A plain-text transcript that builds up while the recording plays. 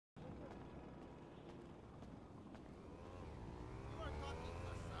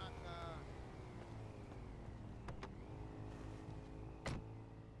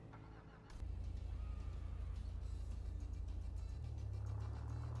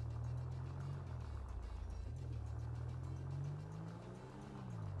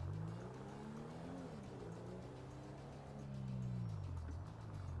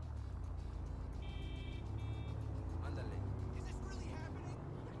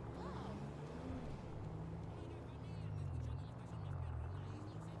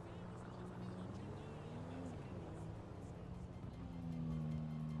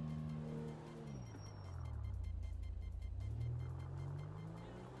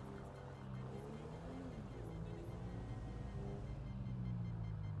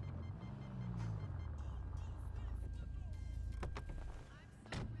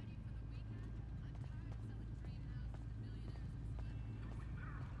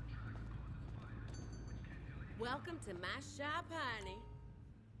Welcome to my shop, honey.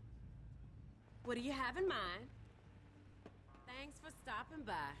 What do you have in mind? Thanks for stopping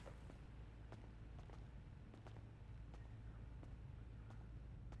by.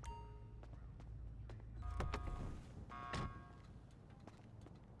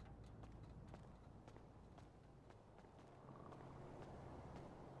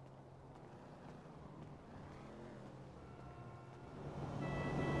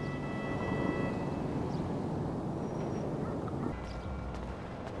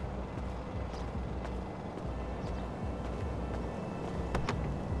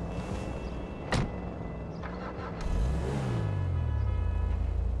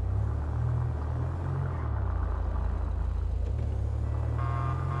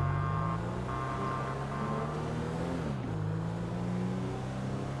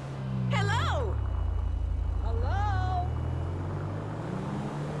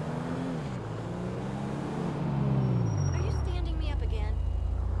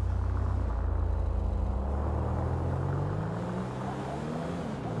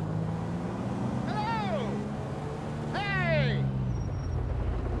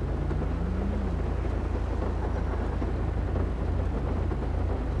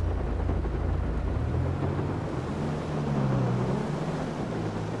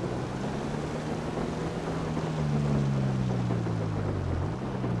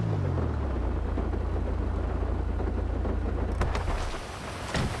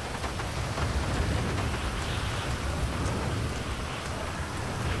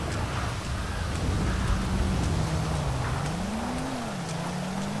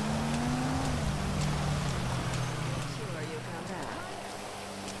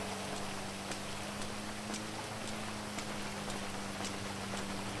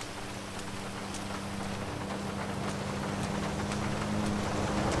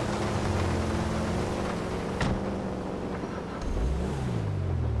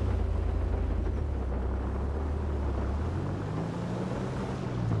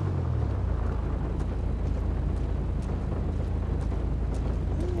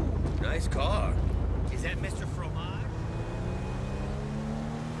 Nice car. Is that Mr. Fromage?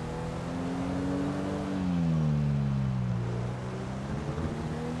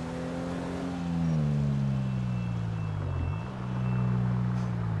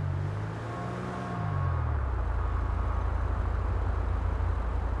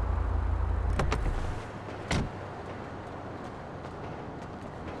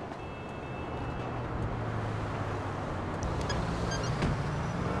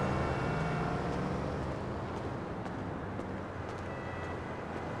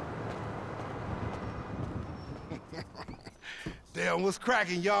 Damn, what's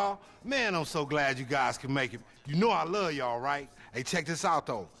cracking, y'all? Man, I'm so glad you guys can make it. You know I love y'all, right? Hey, check this out,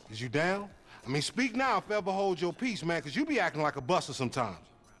 though. Is you down? I mean, speak now if ever hold your peace, man, because you be acting like a buster sometimes.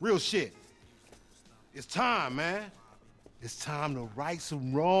 Real shit. It's time, man. It's time to right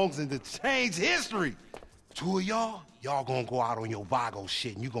some wrongs and to change history. Two of y'all gonna go out on your Vago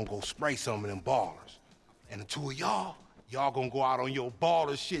shit and you gonna go spray some of them ballers. And the two of y'all gonna go out on your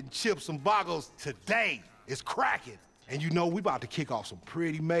baller shit and chip some Vagos today. It's cracking. And you know, we about to kick off some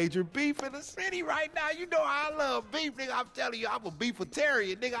pretty major beef in the city right now. You know how I love beef, nigga. I'm telling you, I'm a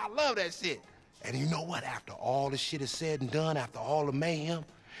beefitarian, nigga. I love that shit. And you know what? After all the shit is said and done, after all the mayhem,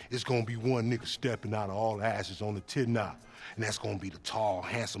 it's gonna be one nigga stepping out of all the ashes on the tin knot. And that's gonna be the tall,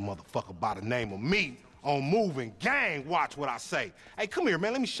 handsome motherfucker by the name of me on Moving Gang. Watch what I say. Hey, come here,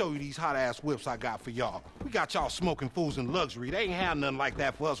 man. Let me show you these hot-ass whips I got for y'all. We got y'all smoking fools in luxury. They ain't had nothing like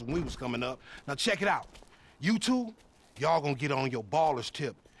that for us when we was coming up. Now, check it out. You two, y'all gonna get on your baller's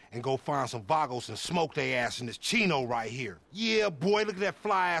tip and go find some Vagos and smoke they ass in this Chino right here. Yeah, boy, look at that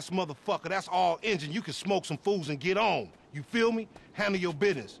fly-ass motherfucker. That's all engine. You can smoke some fools and get on. You feel me? Handle your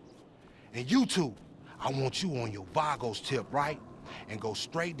business. And you two, I want you on your Vagos tip, right? And go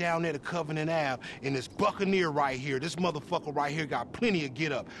straight down there to Covenant Ave in this Buccaneer right here. This motherfucker right here got plenty of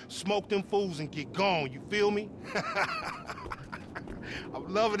get up. Smoke them fools and get gone, you feel me?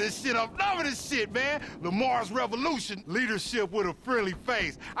 I'm loving this shit, man. Lamar's revolution, leadership with a friendly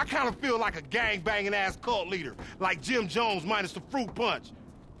face. I kind of feel like a gang-banging ass cult leader, like Jim Jones minus the fruit punch.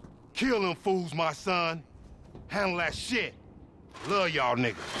 Kill them fools, my son. Handle that shit. Love y'all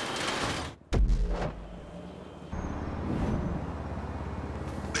niggas.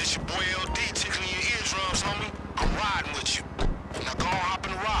 It's your boy LD tickling your eardrums, homie. I'm riding with you. Now go on, hop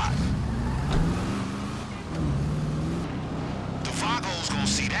in the ride. The Vagos gonna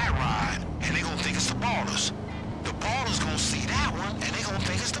see that ride, and they gonna think it's the Ballers. The Ballers gonna see that one, and they gonna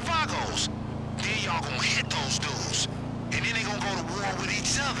think it's the Vagos. Then y'all gonna hit those dudes, and then they gonna go to war with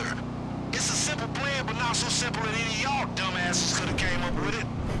each other. It's a simple simple plan, but not so simple that any of y'all dumbasses could have came up with it.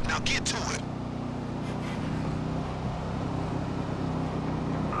 Now get to it.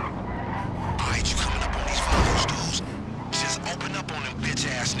 Alright, you coming up on these Vagos, dudes. Just open up on them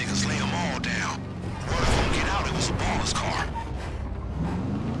bitch-ass niggas, lay them all down. Word if them get out, it was a baller's car.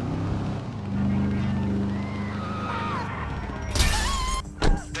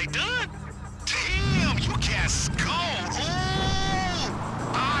 They done? Damn, you cats is cold. Ooh!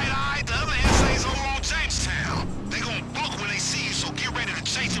 Alright, the other essays over on Jamestown. They gonna book when they see you, so get ready to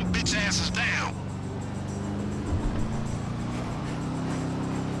chase them bitch asses down.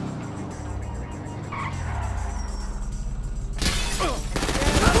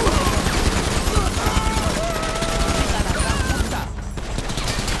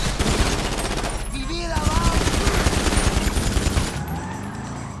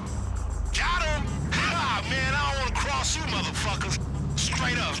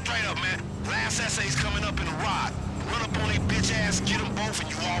 Straight up, man. Last essay's coming up in a rod. Run up on they bitch ass, get them both, and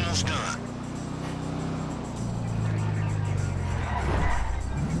you almost done.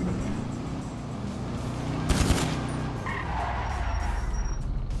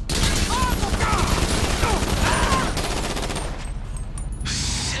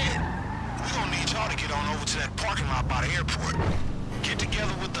 Shit. We gonna need y'all to get on over to that parking lot by the airport. Get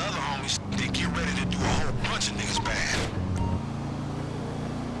together with the other homies, then get ready to do a whole bunch of niggas bad.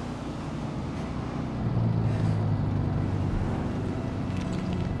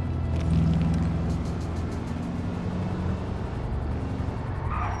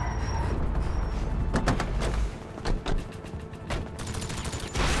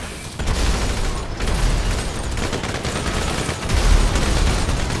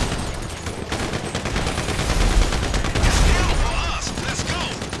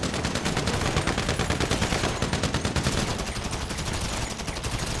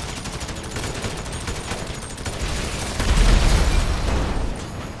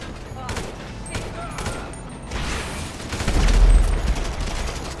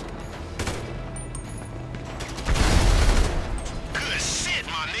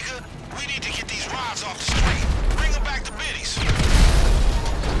 Off the street. Bring them back to Biddy's.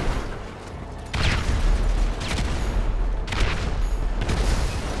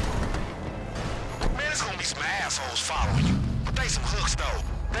 Man, it's gonna be some assholes following you. But they some hooks, though.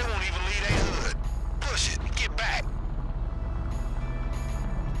 They won't even leave their hood. Push it. Get back.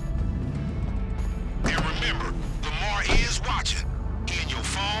 And remember, Lamar is watching. He in your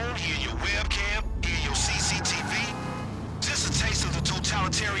phone, he in your webcam, he in your CCTV. Just a taste of the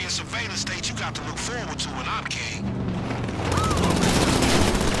totalitarian surveillance state you got to look forward to when I'm king.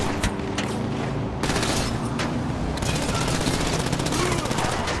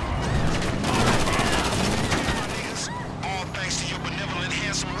 All thanks to your benevolent,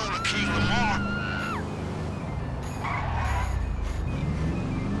 handsome ruler, King Lamar.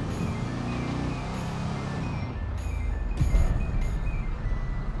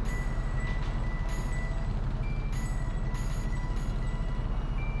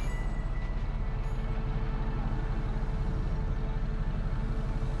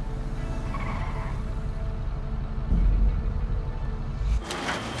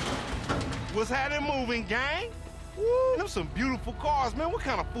 What's happening, moving gang? Woo, them some beautiful cars, man. What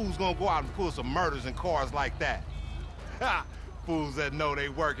kind of fools gonna go out and pull some murders in cars like that? Ha! Fools that know they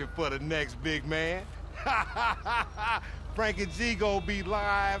working for the next big man. Frank and G gon' be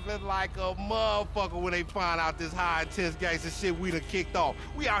livin' like a motherfucker when they find out this high intense gangsta shit we done kicked off.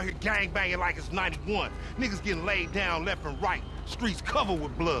 We out here gang banging like it's 91. Niggas getting laid down left and right. Streets covered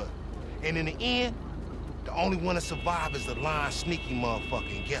with blood. And in the end, the only one to survive is the lying sneaky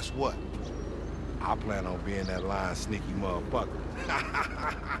motherfucker. And guess what? I plan on being that lying sneaky motherfucker.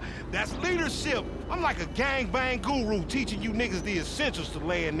 That's leadership. I'm like a gangbang guru teaching you niggas the essentials to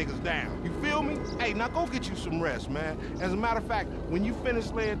laying niggas down. You feel me? Hey, now go get you some rest, man. As a matter of fact, when you finish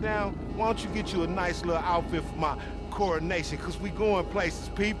laying down, why don't you get you a nice little outfit for my coronation, because we going places,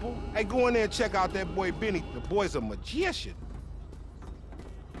 people. Hey, go in there and check out that boy Benny. The boy's a magician.